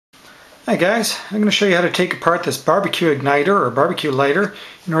Hi guys, I'm going to show you how to take apart this BBQ igniter or barbecue lighter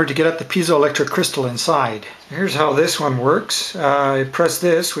in order to get at the piezoelectric crystal inside. Here's how this one works. I press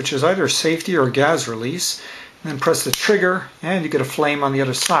this, which is either safety or gas release, and then press the trigger and you get a flame on the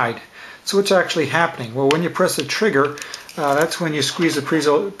other side. So what's actually happening? Well, when you press the trigger, that's when you squeeze the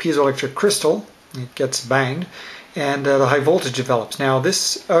piezoelectric crystal, it gets banged, and the high voltage develops. Now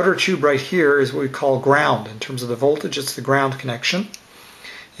this outer tube right here is what we call ground. In terms of the voltage, it's the ground connection.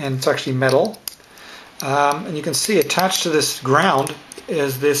 And it's actually metal, and you can see attached to this ground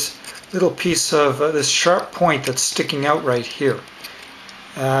is this little piece of this sharp point that's sticking out right here.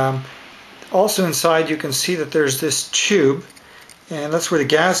 Also inside you can see that there's this tube, and that's where the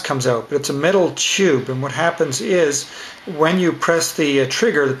gas comes out, but it's a metal tube, and what happens is when you press the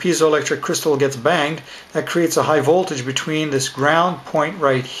trigger, the piezoelectric crystal gets banged. That creates a high voltage between this ground point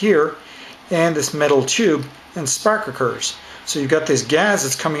right here and this metal tube, and spark occurs. So you've got this gas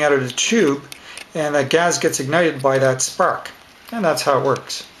that's coming out of the tube, and that gas gets ignited by that spark, and that's how it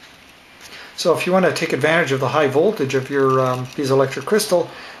works. So if you want to take advantage of the high voltage of your piezoelectric crystal,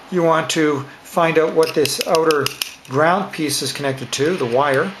 you want to find out what this outer ground piece is connected to, the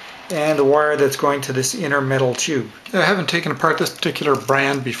wire, and the wire that's going to this inner metal tube. I haven't taken apart this particular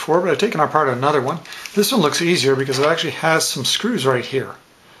brand before, but I've taken apart another one. This one looks easier because it actually has some screws right here.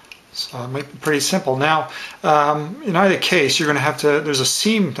 So it might be pretty simple. Now, in either case, you're going to have to, there's a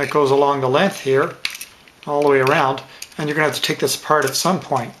seam that goes along the length here, all the way around, and you're going to have to take this apart at some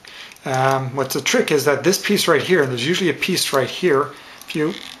point. What's the trick is that this piece right here, and there's usually a piece right here, if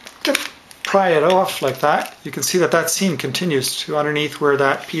you pry it off like that, you can see that that seam continues to underneath where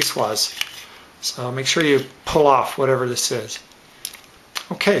that piece was. So make sure you pull off whatever this is.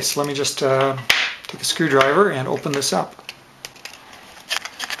 Okay, so let me just take a screwdriver and open this up.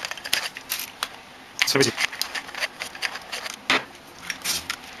 So easy. There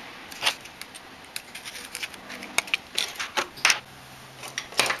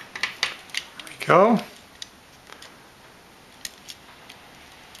we go. You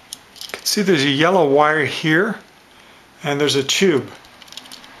can see there's a yellow wire here, and there's a tube.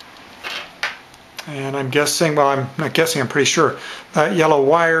 And I'm guessing, well, I'm not guessing, I'm pretty sure, that yellow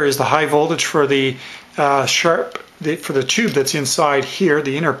wire is the high voltage for the for the tube that's inside here,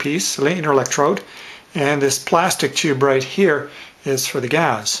 the inner piece, the inner electrode. And this plastic tube right here is for the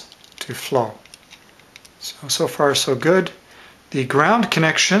gas to flow. So far so good. The ground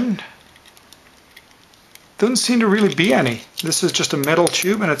connection doesn't seem to really be any. This is just a metal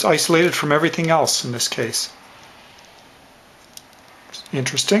tube and it's isolated from everything else in this case.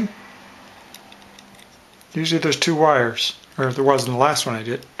 Interesting. Usually there's two wires, or there was in the last one I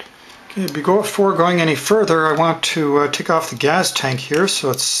did. Okay, before going any further, I want to take off the gas tank here so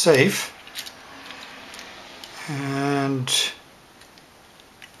it's safe. And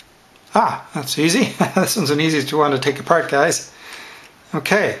that's easy. This one's an easy one to take apart, guys.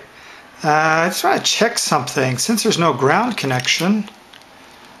 Okay, I just want to check something. Since there's no ground connection,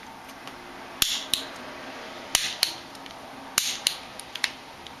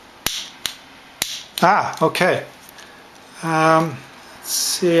 okay. Let's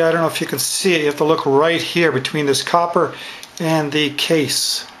see, I don't know if you can see it. You have to look right here between this copper and the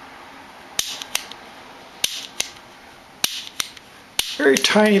case. Very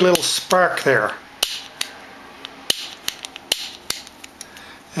tiny little spark there.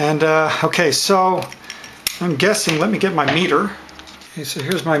 And okay, so I'm guessing, let me get my meter. Okay, so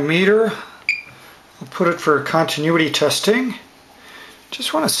here's my meter. I'll put it for continuity testing.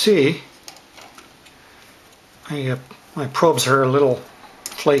 Just want to see. My probes are a little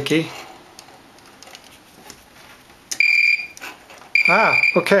flaky.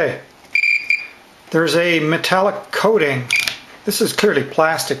 Okay. There's a metallic coating. This is clearly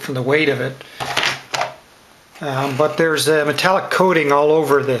plastic from the weight of it, but there's a metallic coating all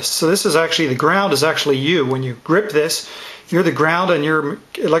over this. So this is actually, the ground is actually you. When you grip this, you're the ground and you're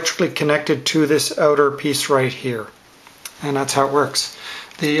electrically connected to this outer piece right here. And that's how it works.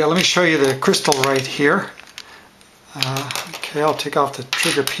 Let me show you the crystal right here. Okay, I'll take off the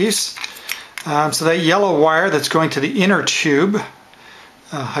trigger piece. So that yellow wire that's going to the inner tube,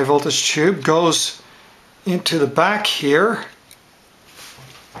 high voltage tube, goes into the back here.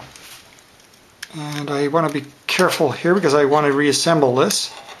 And I want to be careful here because I want to reassemble this.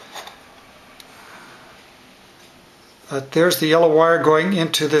 But there's the yellow wire going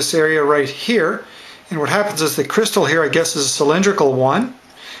into this area right here. And what happens is the crystal here, I guess, is a cylindrical one.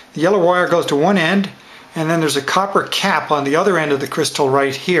 The yellow wire goes to one end, and then there's a copper cap on the other end of the crystal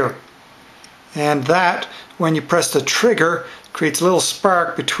right here. And that, when you press the trigger, creates a little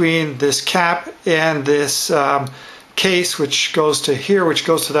spark between this cap and this case which goes to here, which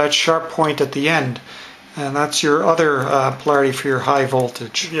goes to that sharp point at the end. And that's your other polarity for your high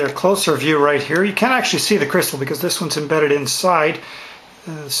voltage. Yeah, a closer view right here. You can't actually see the crystal because this one's embedded inside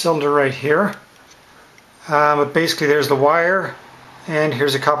the cylinder right here. But basically there's the wire, and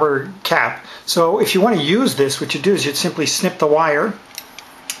here's a copper cap. So if you want to use this, what you do is you'd simply snip the wire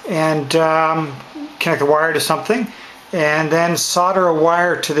and connect the wire to something, and then solder a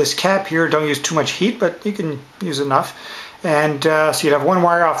wire to this cap here. Don't use too much heat, but you can use enough. And so you'd have one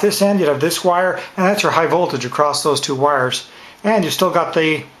wire off this end, you'd have this wire, and that's your high voltage across those two wires. And you still got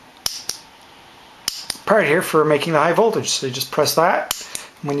the part here for making the high voltage. So you just press that.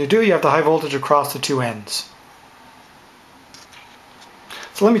 And when you do, you have the high voltage across the two ends.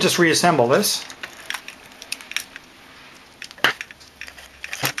 So let me just reassemble this.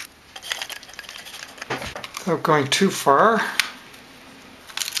 Without going too far.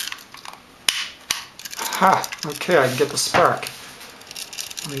 Okay, I can get the spark.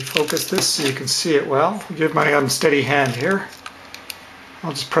 Let me focus this so you can see it well. Give my unsteady hand here.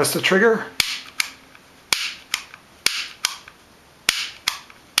 I'll just press the trigger.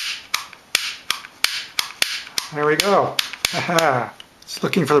 There we go. It's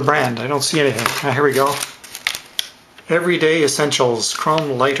looking for the brand. I don't see anything. Here we go. Everyday Essentials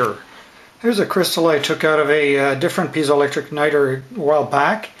Chrome Lighter. Here's a crystal I took out of a different piezoelectric igniter a while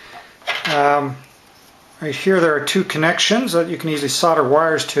back. Right here there are two connections that you can easily solder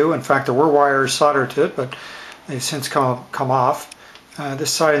wires to. In fact, there were wires soldered to it, but they've since come off. This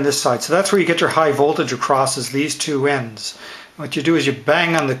side and this side. So that's where you get your high voltage across, is these two ends. What you do is you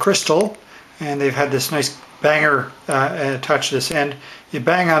bang on the crystal, and they've had this nice banger attached to this end. You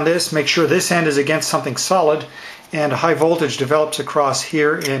bang on this, make sure this end is against something solid, and a high voltage develops across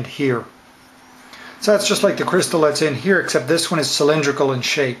here and here. So that's just like the crystal that's in here, except this one is cylindrical in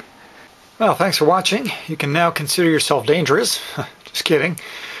shape. Well, thanks for watching. You can now consider yourself dangerous. Just kidding.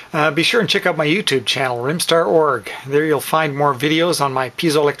 Be sure and check out my YouTube channel, rimstar.org. There you'll find more videos on my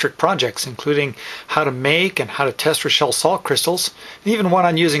piezoelectric projects, including how to make and how to test Rochelle salt crystals, and even one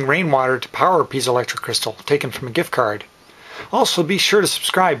on using rainwater to power a piezoelectric crystal, taken from a gift card. Also, be sure to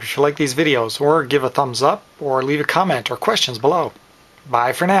subscribe if you like these videos, or give a thumbs up, or leave a comment or questions below.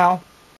 Bye for now.